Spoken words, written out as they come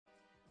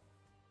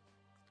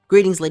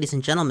Greetings, ladies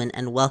and gentlemen,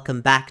 and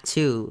welcome back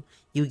to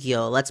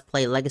Yu-Gi-Oh! Let's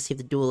Play Legacy of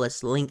the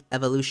Duelist Link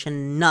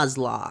Evolution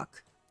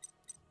Nuzlocke.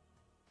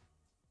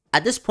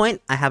 At this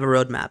point, I have a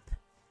roadmap,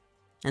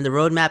 and the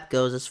roadmap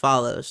goes as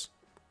follows.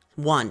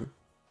 1.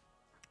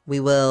 We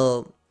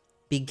will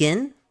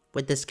begin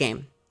with this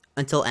game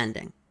until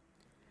ending.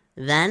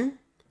 Then,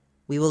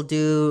 we will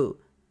do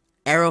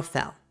Arrow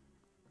Fell.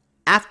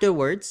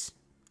 Afterwards,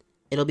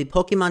 it'll be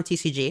Pokemon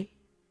TCG.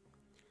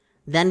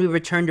 Then we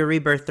return to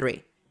Rebirth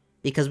 3.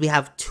 Because we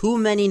have too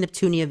many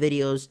Neptunia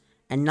videos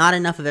and not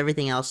enough of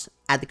everything else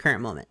at the current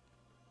moment.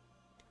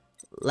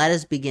 Let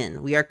us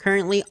begin. We are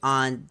currently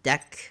on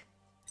deck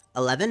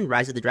 11,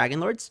 Rise of the Dragon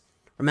Lords.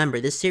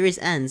 Remember, this series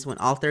ends when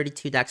all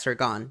 32 decks are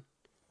gone.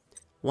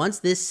 Once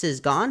this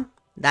is gone,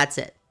 that's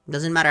it.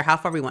 Doesn't matter how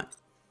far we went.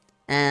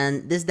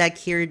 And this deck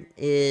here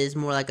is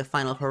more like a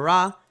final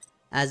hurrah,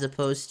 as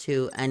opposed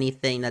to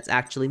anything that's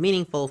actually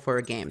meaningful for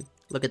a game.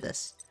 Look at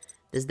this.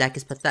 This deck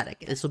is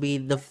pathetic. This will be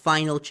the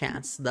final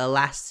chance, the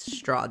last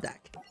straw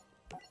deck.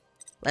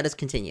 Let us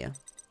continue.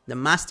 The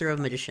Master of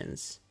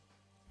Magicians.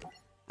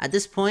 At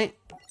this point,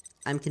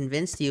 I'm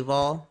convinced you've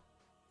all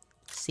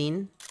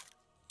seen...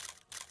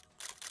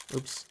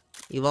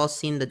 You've all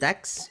seen the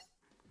decks.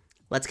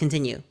 Let's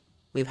continue.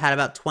 We've had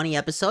about 20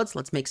 episodes.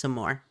 Let's make some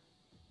more.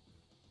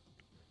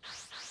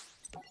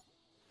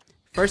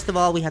 First of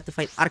all, we have to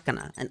fight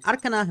Arcana. And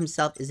Arcana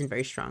himself isn't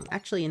very strong.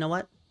 Actually, you know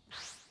what?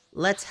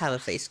 Let's have a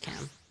face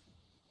cam.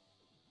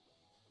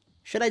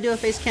 Should I do a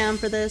face cam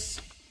for this?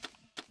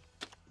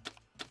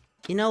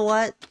 You know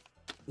what?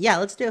 Yeah,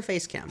 let's do a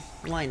face cam.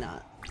 Why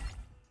not?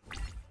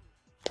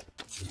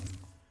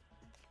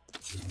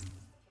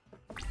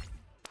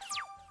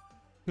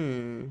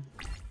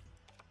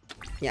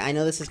 Yeah, I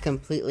know this is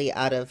completely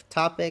out of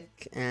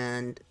topic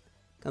and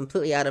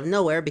completely out of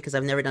nowhere because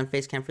I've never done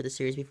face cam for the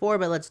series before,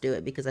 but let's do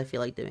it because I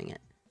feel like doing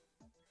it.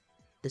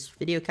 This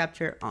video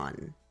capture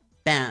on.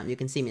 Bam, you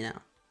can see me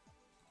now.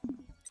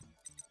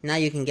 Now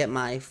you can get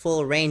my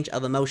full range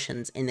of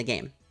emotions in the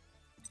game.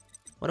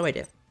 What do I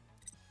do?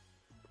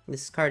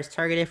 This card is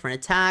targeted for an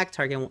attack.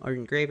 Target or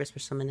engrave it for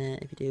summon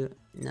it. If you do,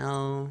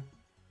 no.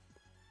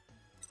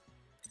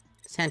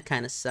 This hand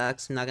kind of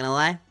sucks, I'm not gonna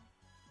lie.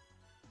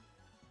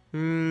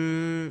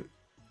 You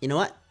know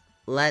what?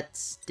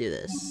 Let's do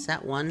this.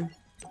 Set 1.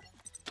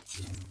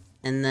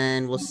 And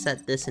then we'll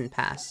set this in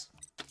pass.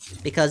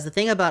 Because the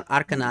thing about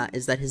Arcana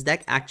is that his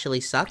deck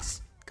actually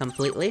sucks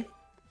completely.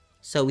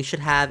 So we should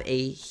have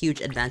a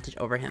huge advantage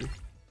over him.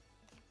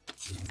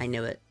 I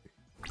knew it.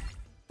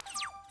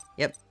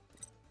 Yep.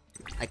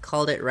 I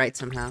called it right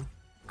somehow.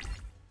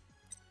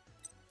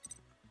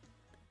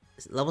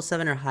 Level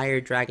 7 or higher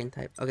dragon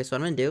type. Okay, so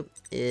what I'm going to do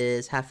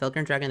is have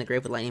Felgren Dragon in the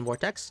grave with Lightning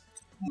Vortex.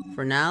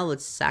 For now,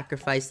 let's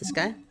sacrifice this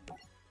guy.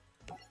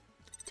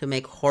 To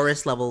make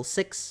Horus level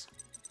 6.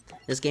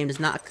 This game does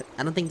not...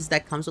 I don't think this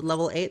deck comes with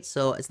level 8,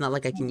 so it's not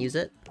like I can use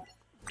it.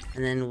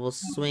 And then we'll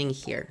swing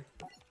here.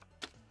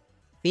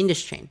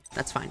 Fiendish Chain,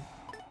 that's fine.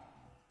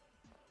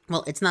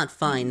 Well, it's not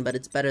fine, but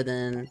it's better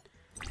than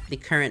the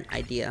current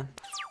idea.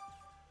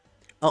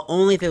 Oh,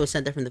 only if it was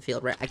sent there from the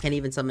field, right? I can't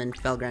even summon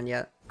Felgran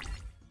yet.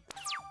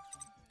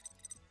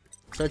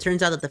 So it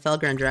turns out that the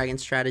Felgran Dragon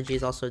strategy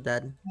is also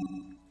dead.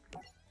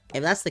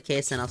 If that's the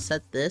case, then I'll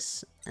set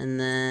this, and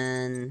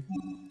then...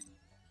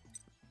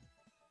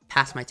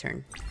 pass my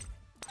turn.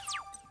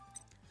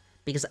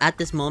 Because at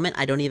this moment,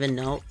 I don't even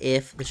know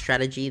if the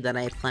strategy that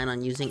I plan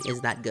on using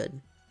is that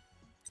good.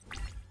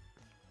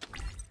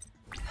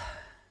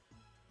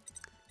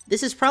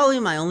 This is probably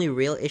my only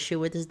real issue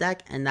with this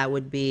deck, and that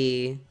would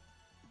be...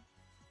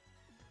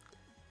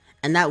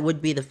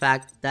 the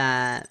fact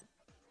that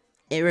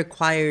it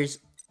requires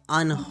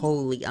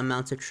unholy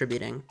amounts of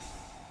tributing.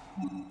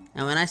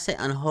 And when I say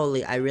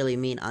unholy, I really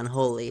mean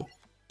unholy.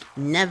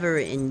 Never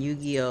in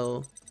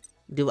Yu-Gi-Oh!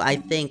 Do I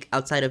think,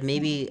 outside of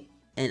maybe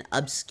an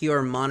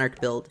obscure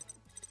Monarch build,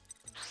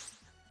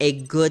 a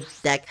good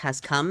deck has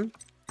come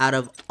out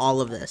of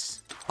all of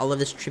this. All of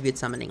this tribute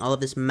summoning, all of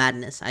this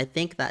madness. I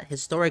think that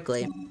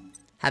historically,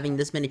 having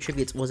this many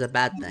tributes was a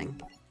bad thing.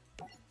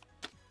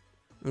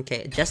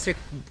 Okay, Jester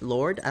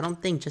Lord. I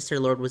don't think Jester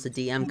Lord was a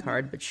DM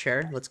card, but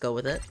sure, let's go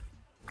with it.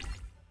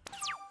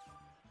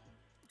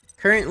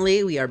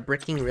 Currently, we are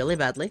bricking really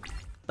badly,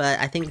 but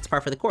I think it's par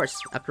for the course.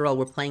 After all,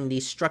 we're playing the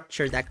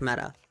structure deck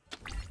meta.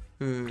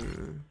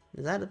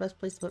 Is that the best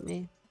place to put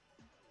me?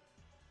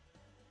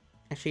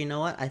 Actually, you know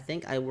what? I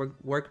think I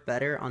work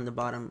better on the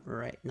bottom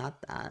right.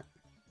 Not that.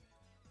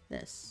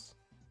 This.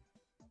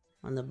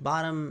 On the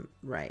bottom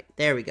right.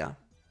 There we go.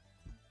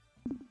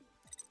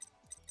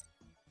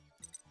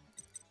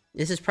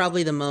 This is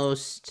probably the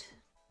most,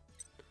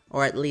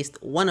 or at least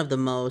one of the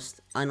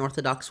most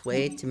unorthodox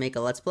way to make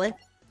a Let's Play.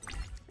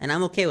 And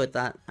I'm okay with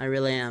that. I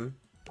really am.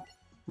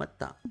 What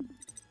the?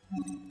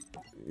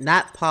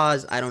 That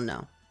pause, I don't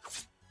know.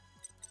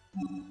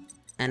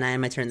 And I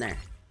end my turn there.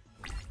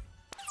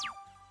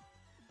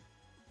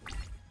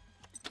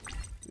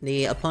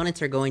 The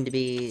opponents are going to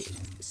be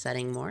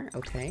setting more.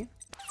 Okay.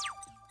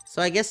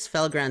 So I guess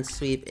Felgran's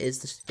sweep is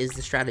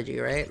the strategy,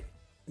 right?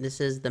 This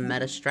is the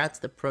meta strats,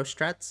 the pro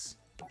strats.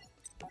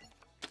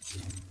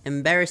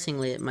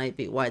 Embarrassingly, it might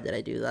be. Why did I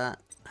do that?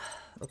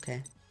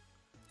 Okay.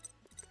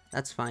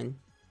 That's fine.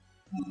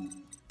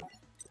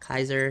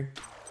 Kaiser.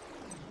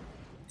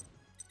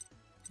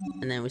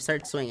 And then we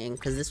start swinging,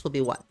 because this will be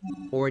what?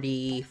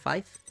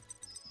 45?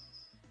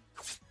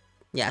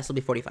 Yeah, this will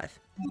be 45.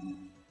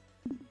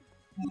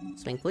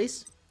 Swing,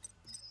 please.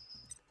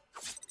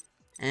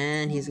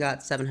 And he's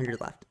got 700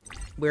 left.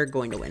 We're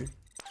going to win.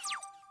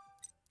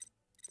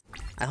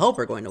 I hope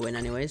we're going to win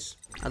anyways.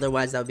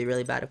 Otherwise, that would be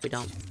really bad if we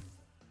don't.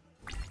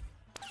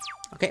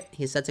 Okay,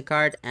 he sets a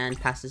card and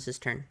passes his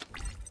turn.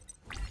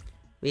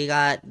 We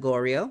got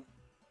Goryu.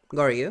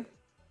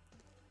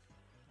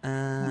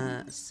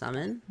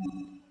 Summon.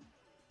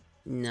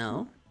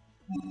 No.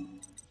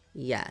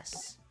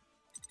 Yes.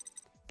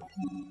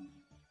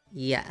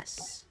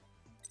 Yes.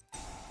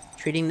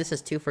 Treating this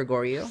as 2 for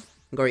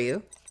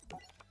Goryu.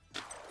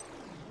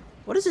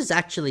 What does this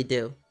actually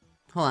do?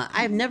 Hold on,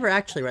 I've never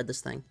actually read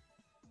this thing.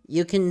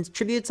 You can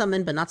tribute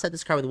summon, but not set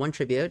this card with 1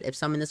 tribute. If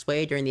summoned this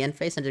way during the end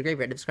phase, send to the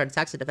graveyard. If this card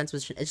attacks the defense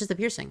position, it's just a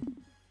piercing.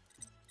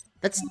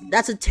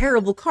 That's a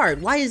terrible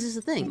card. Why is this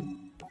a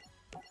thing?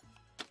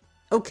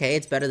 Okay,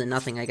 it's better than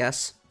nothing, I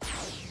guess.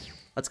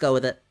 Let's go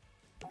with it.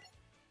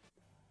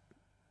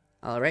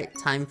 Alright,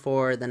 time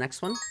for the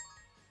next one.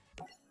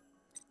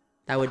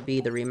 That would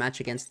be the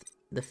rematch against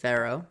the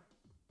Pharaoh.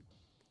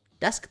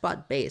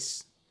 Deskbot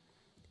Base.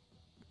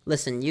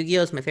 Listen,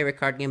 Yu-Gi-Oh! Is my favorite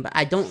card game, but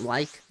I don't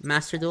like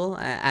Master Duel.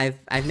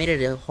 I've made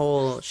it a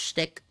whole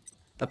shtick.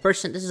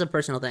 This is a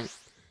personal thing.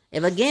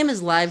 If a game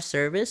is live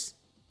service,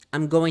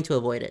 I'm going to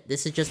avoid it.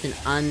 This is just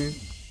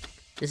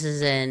this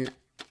is an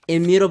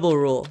immutable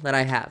rule that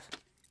I have.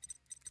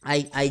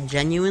 I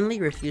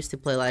genuinely refuse to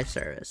play live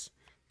service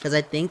because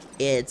I think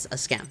it's a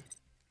scam.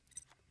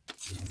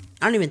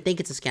 I don't even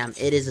think it's a scam.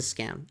 It is a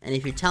scam. And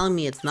if you're telling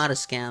me it's not a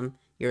scam,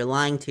 you're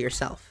lying to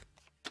yourself.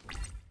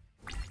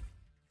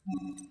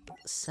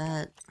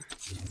 Set,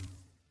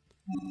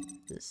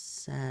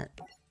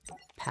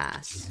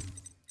 pass.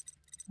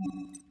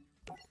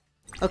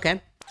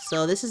 Okay,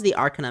 so this is the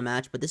Arcana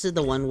match, but this is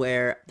the one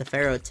where the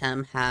Pharaoh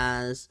Tem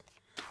has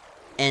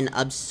an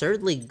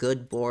absurdly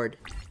good board.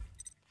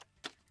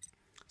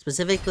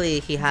 Specifically,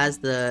 he has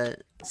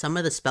some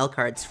of the spell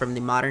cards from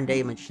the modern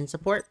day Magician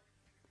support,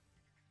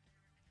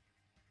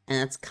 and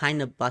that's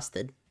kind of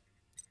busted.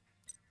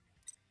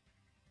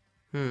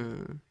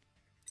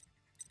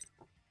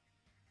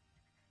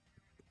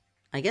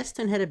 I guess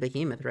 10-headed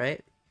behemoth,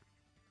 right?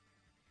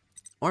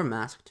 Or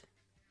masked.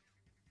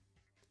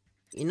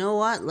 You know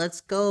what?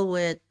 Let's go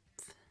with...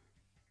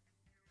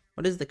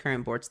 What is the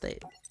current board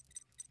state?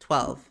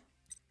 12.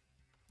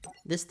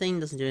 This thing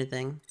doesn't do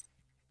anything.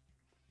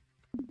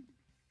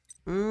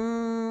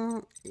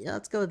 Yeah,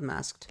 let's go with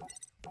masked.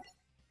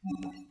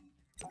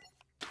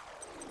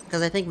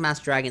 Because I think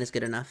Masked Dragon is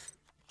good enough.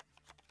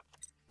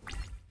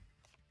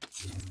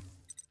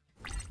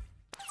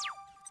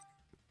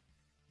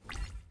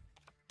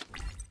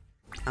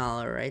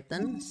 Alright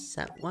then,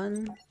 set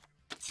 1.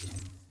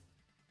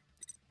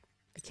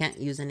 I can't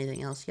use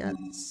anything else yet.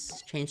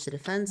 Change to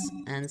defense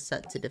and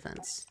set to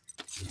defense.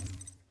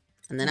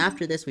 And then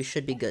after this, we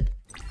should be good.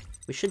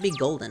 We should be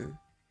golden.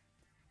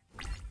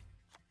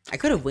 I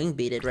could have wing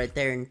beated right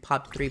there and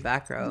popped 3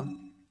 back row.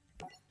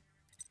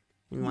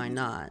 And why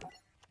not?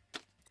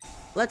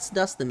 Let's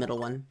dust the middle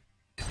one.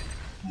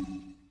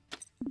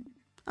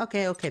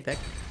 Okay, pick.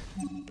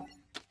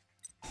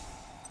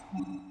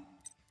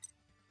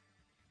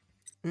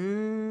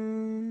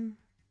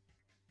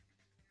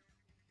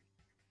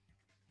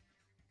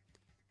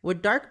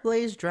 Would Dark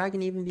Blaze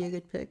Dragon even be a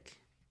good pick?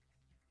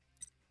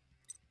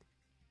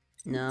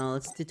 No,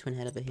 let's do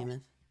Twin-Headed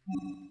Behemoth.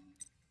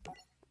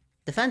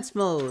 Defense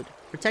mode!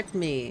 Protect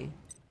me!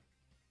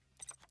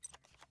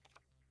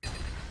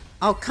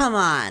 Oh, come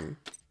on!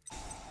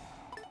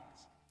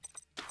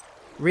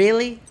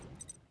 Really?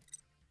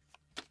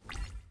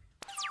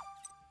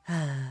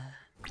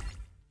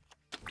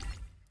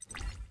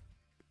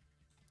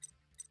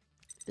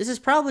 This is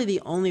probably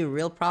the only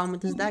real problem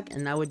with this deck,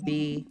 and that would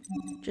be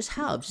just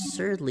how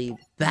absurdly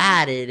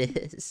bad it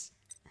is.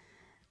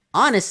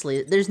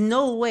 Honestly, there's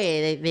no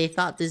way they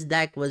thought this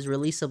deck was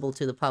releasable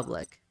to the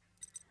public.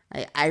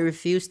 I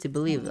refuse to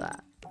believe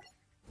that.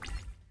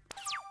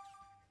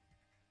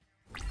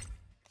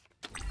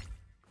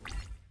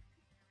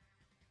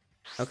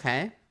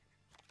 Okay.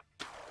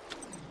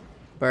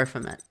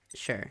 Baphomet,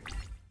 sure.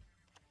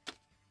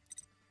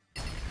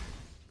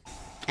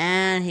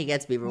 And he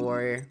gets Beaver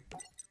Warrior.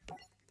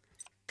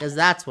 Because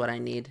that's what I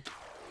need.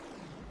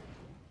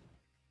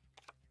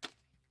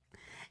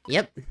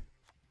 Yep.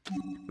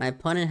 My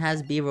opponent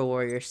has Beaver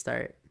Warrior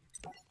start.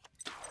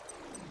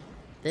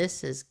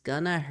 This is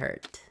gonna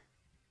hurt.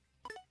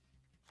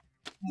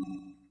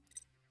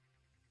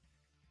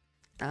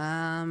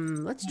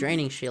 Let's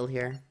Draining Shield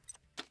here.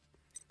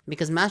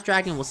 Because Masked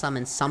Dragon will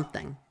summon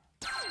something.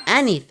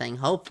 Anything,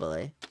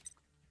 hopefully.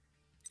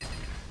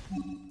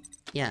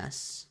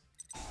 Yes.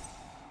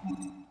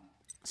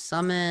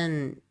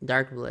 Summon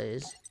Dark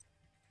Blaze.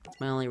 That's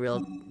my only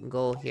real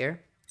goal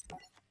here.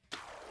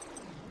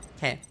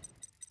 Okay.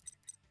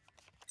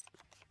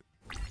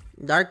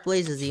 Dark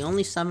Blaze is the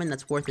only summon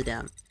that's worth a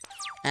damn.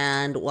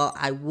 And, well,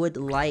 I would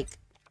like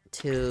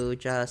to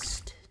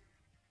just...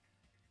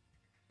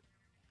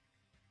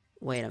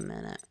 Wait a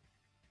minute.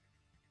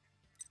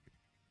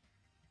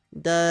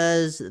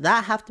 Does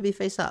that have to be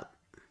face up?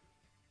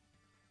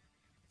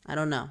 I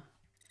don't know.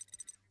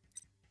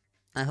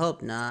 I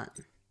hope not.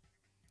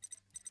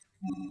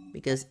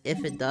 Because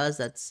if it does,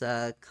 that's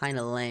kind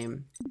of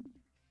lame.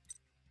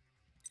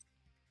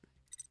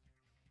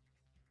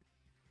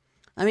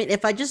 I mean,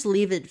 if I just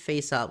leave it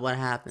face up, what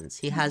happens?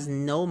 He has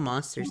no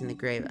monsters in the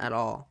grave at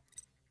all.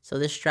 So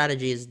this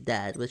strategy is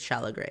dead with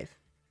Shallow Grave.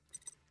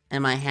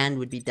 And my hand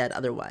would be dead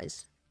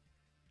otherwise.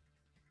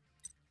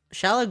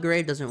 Shallow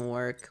Grave doesn't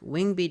work,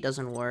 Wingbeat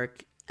doesn't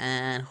work,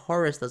 and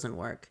Horus doesn't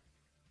work.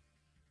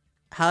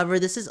 However,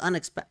 this is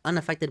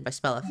unaffected by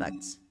spell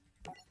effects.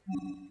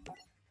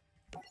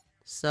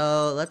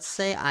 So, let's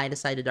say I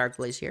decide to Dark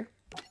Blaze here.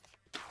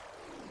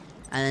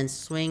 And then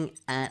swing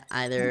at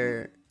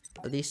either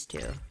of these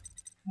two.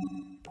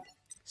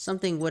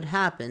 Something would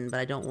happen,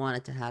 but I don't want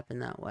it to happen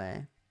that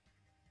way.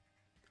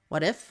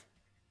 What if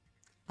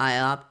I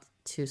opt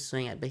to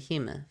swing at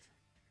Behemoth?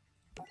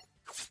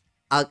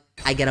 I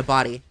get a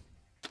body.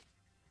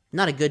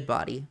 Not a good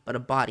body, but a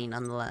body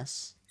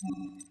nonetheless.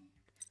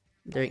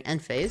 During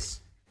end phase,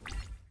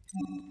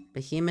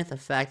 Behemoth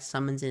effect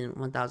summons in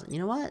 1000. You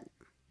know what?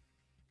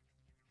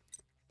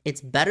 It's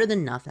better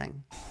than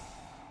nothing.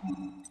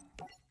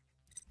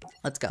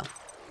 Let's go.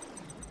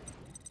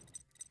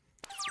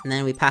 And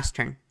then we pass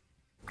turn.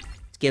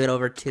 Let's give it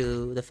over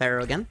to the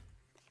Pharaoh again.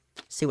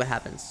 See what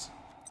happens.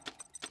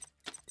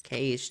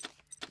 Okay, he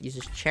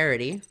uses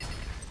Charity.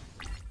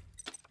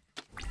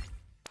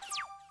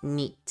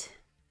 Neat.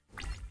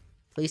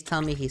 Please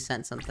tell me he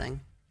sent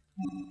something.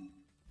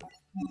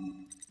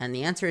 And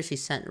the answer is he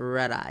sent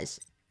Red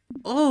Eyes.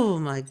 Oh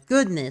my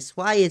goodness,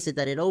 why is it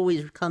that it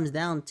always comes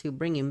down to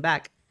bringing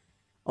back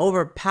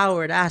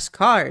overpowered ass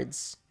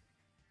cards?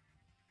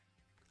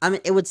 I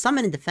mean, it would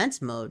summon in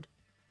defense mode.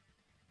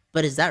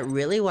 But is that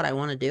really what I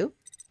want to do?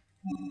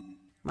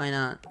 Why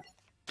not?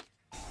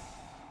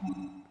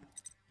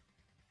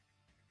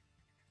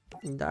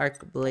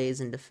 Dark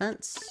Blaze in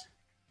defense.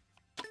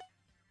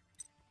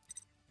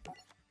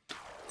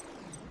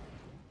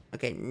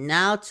 Okay,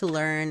 now to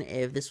learn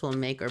if this will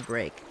make or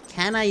break.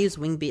 Can I use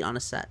Wingbeat on a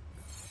set?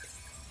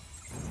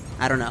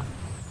 I don't know.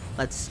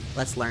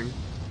 Let's learn.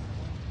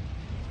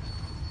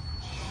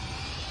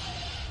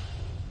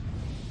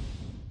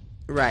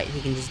 Right,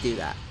 he can just do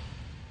that.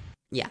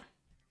 Yeah.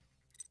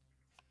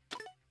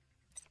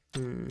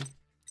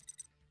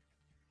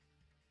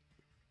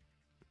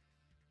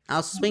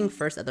 I'll swing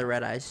first at the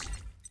Red Eyes.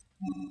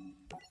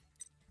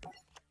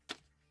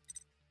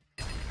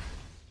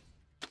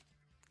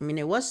 I mean,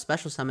 it was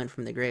special summoned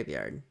from the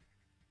graveyard.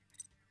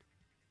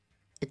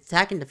 Its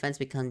attack and defense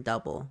become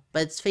double,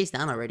 but it's face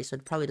down already, so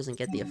it probably doesn't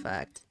get the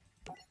effect.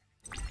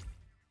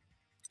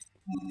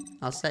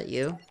 I'll set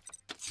you.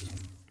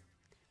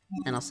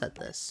 And I'll set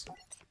this.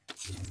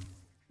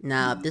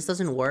 Now, if this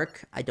doesn't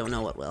work, I don't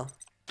know what will.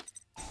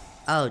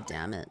 Oh,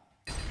 damn it.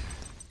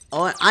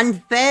 Oh,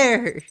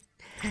 unfair!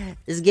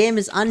 This game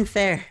is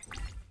unfair.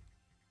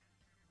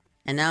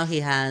 And now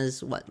he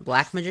has, what,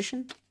 Black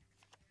Magician?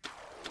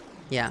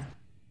 Yeah.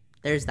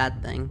 There's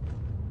that thing.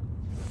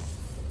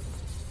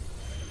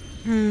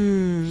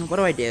 What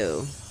do I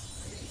do?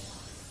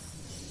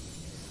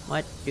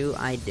 What do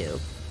I do?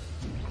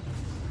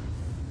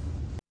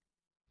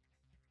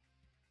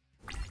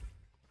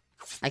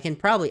 I can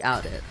probably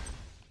out it.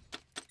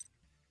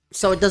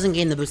 So it doesn't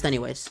gain the boost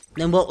anyways.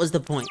 Then what was the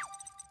point?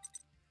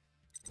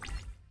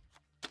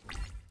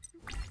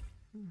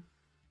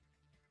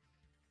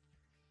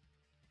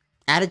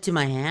 Add it to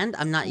my hand?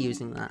 I'm not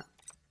using that.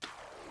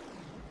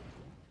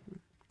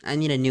 I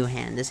need a new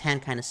hand. This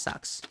hand kind of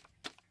sucks.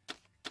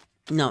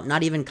 No,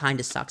 not even kind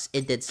of sucks.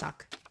 It did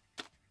suck.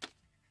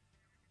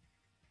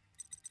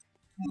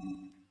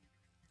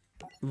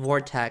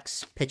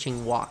 Vortex,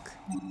 pitching walk.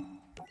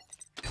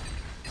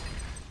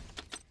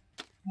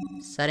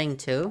 Setting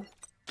 2.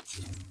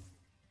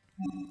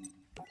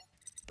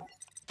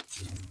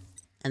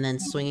 And then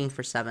swinging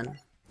for 7.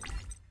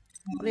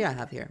 What do I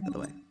have here, by the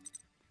way?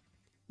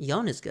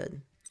 Yon is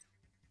good.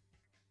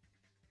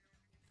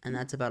 And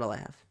that's about all I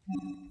have.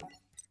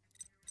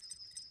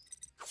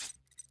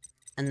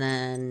 And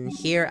then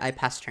here I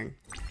pass turn.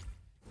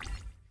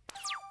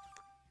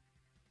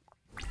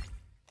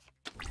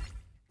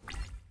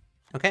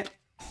 Okay.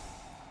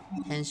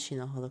 Henshi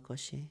no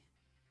Holokoshi.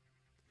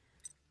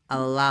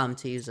 I'll allow him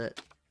to use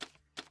it.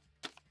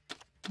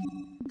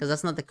 Because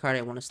that's not the card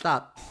I want to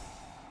stop.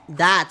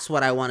 That's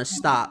what I want to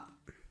stop.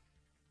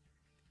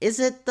 Is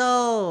it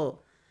though?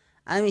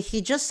 I mean,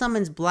 he just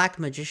summons Black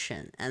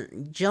Magician.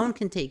 And Joan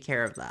can take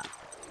care of that.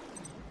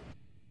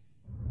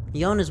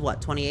 Yon is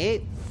what,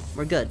 28?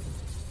 We're good.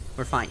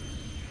 We're fine.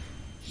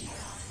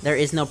 There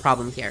is no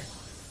problem here.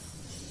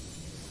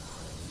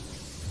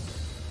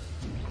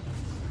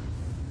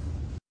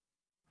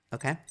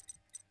 Okay.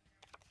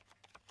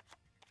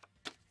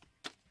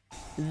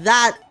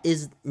 That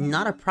is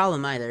not a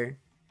problem either.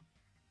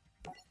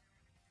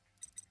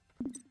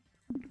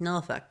 No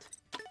effect.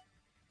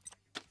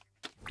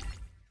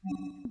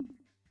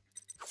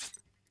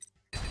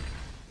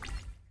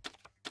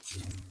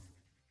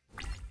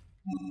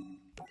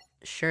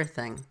 Sure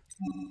thing.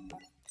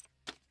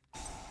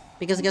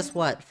 Because guess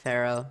what,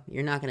 Pharaoh?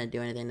 You're not gonna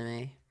do anything to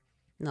me.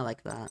 Not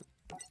like that.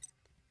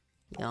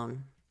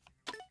 Yon.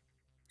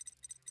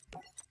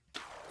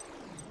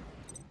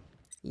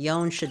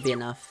 Yon should be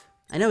enough.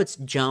 I know it's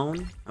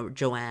Joan, or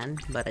Joanne,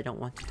 but I don't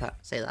want to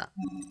say that.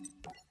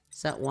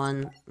 Set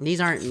 1. These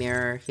aren't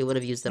mirror. He would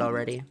have used it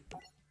already.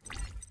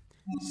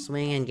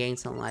 Swing and gain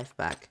some life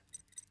back.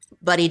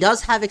 But he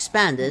does have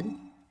expanded.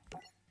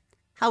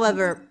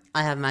 However,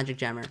 I have magic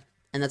jammer.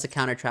 And that's a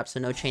counter trap, so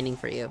no chaining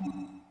for you.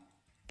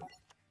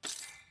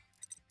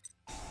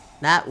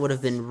 That would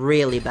have been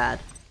really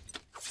bad.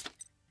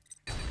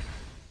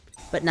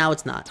 But now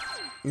it's not.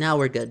 Now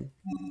we're good.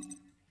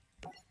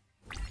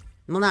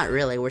 Well, not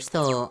really. We're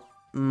still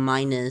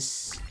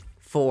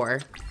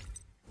 -4.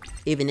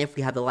 Even if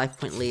we have the life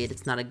point lead,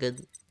 it's not a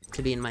good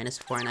to be in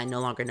 -4, and I no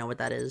longer know what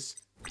that is.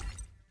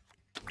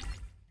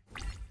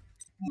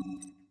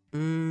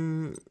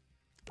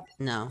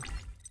 No.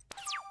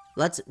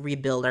 Let's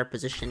rebuild our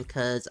position,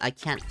 because I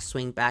can't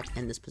swing back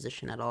in this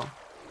position at all.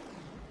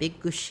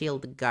 Big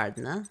Shield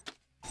Gardener.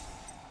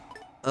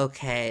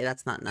 Okay,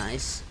 that's not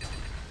nice.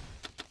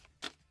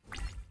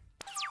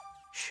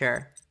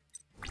 Sure.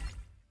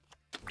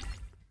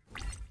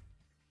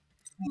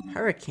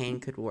 Hurricane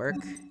could work.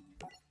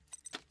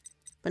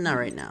 But not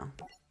right now.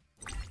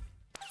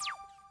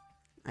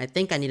 I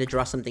think I need to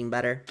draw something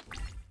better.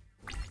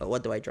 But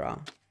what do I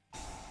draw?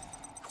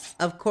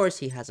 Of course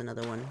he has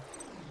another one.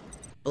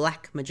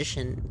 Black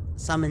Magician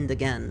summoned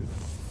again.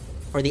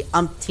 For the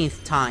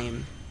umpteenth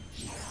time.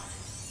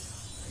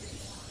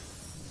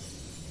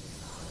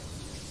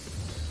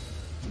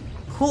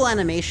 Cool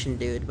animation,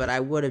 dude, but I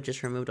would have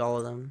just removed all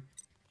of them.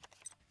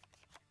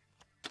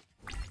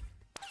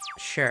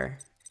 Sure.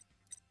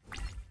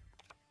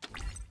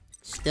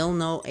 Still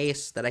no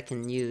ace that I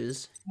can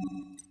use.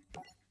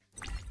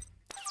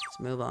 Let's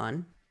move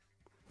on.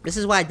 This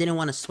is why I didn't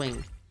want to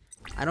swing.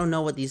 I don't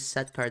know what these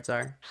set cards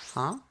are.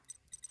 Huh?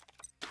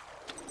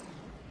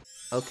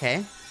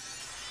 Okay.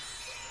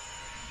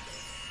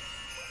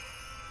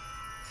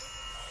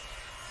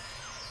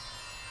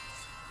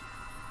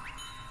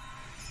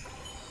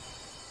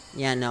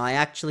 Yeah, no, I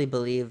actually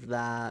believe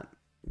that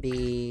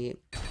the...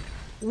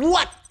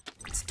 What?!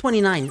 It's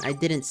 29. I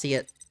didn't see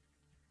it.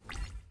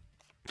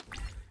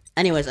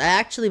 Anyways, I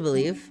actually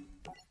believe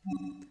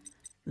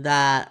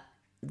that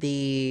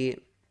the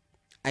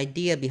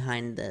idea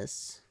behind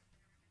this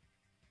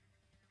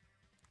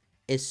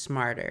is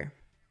smarter.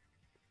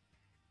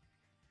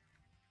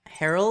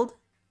 Herald,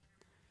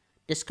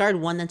 discard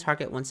 1 then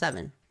target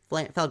 1/7.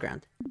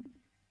 Fellground.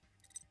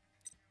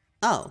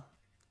 Oh,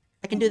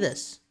 I can do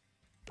this.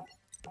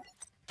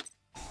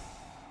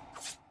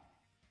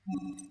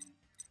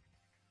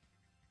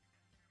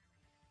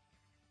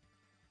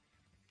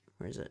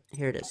 Where is it?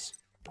 Here it is.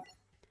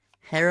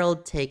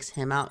 Herald takes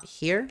him out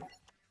here.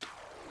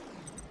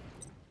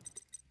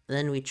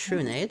 Then we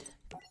Trunade.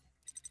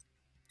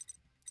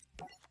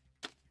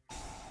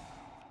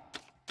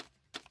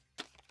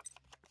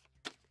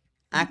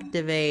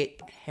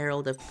 Activate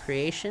Herald of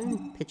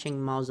Creation,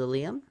 pitching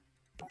Mausoleum.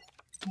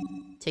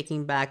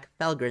 Taking back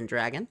Felgrin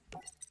Dragon.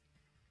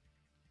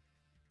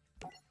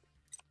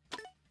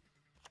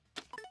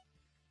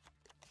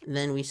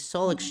 Then we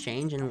Soul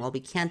Exchange, and while we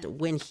can't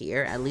win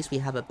here, at least we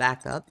have a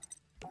backup.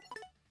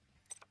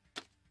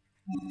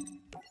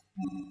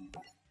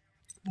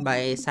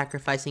 By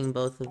sacrificing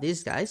both of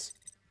these guys.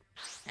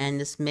 And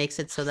this makes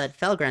it so that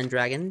Felgrin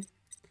Dragon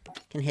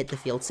can hit the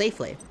field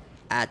safely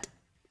at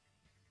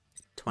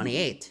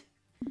 28.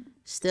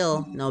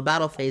 Still, no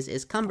battle phase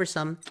is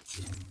cumbersome,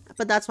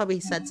 but that's why we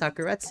set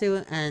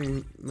Sakuretsu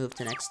and move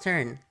to next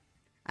turn.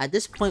 At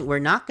this point, we're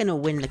not going to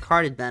win the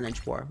card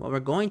advantage war. What we're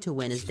going to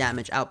win is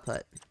damage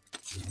output.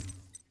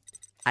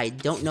 I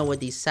don't know what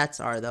these sets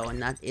are, though,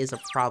 and that is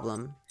a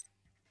problem.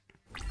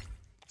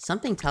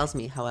 Something tells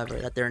me, however,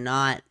 that they're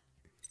not...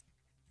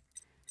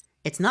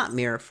 It's not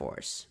Mirror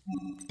Force.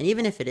 And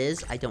even if it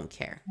is, I don't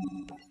care.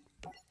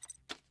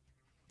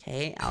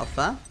 Okay,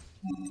 Alpha.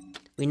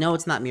 We know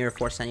it's not Mirror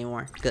Force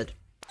anymore. Good.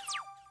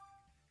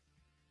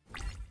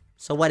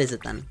 So what is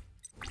it then?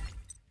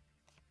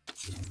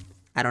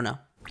 I don't know.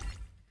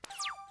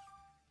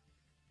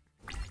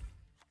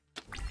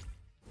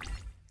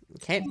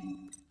 Okay.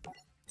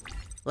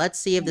 Let's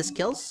see if this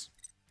kills.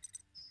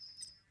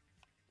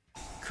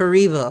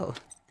 Karibo.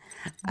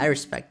 I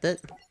respect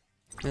it.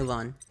 Move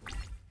on.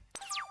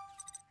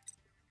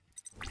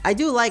 I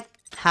do like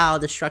how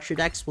the structure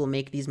decks will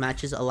make these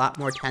matches a lot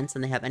more tense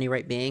than they have any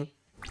right being.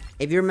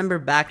 If you remember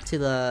back to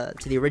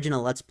the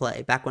original Let's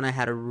Play, back when I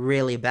had a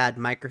really bad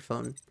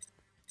microphone.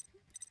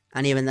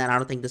 And even then, I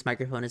don't think this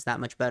microphone is that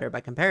much better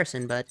by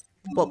comparison, but...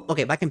 Well,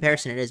 okay, by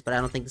comparison it is, but I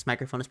don't think this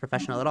microphone is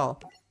professional at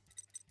all.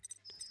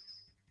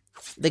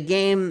 The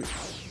game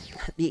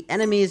the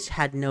enemies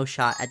had no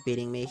shot at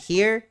beating me.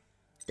 Here,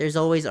 there's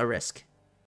always a risk.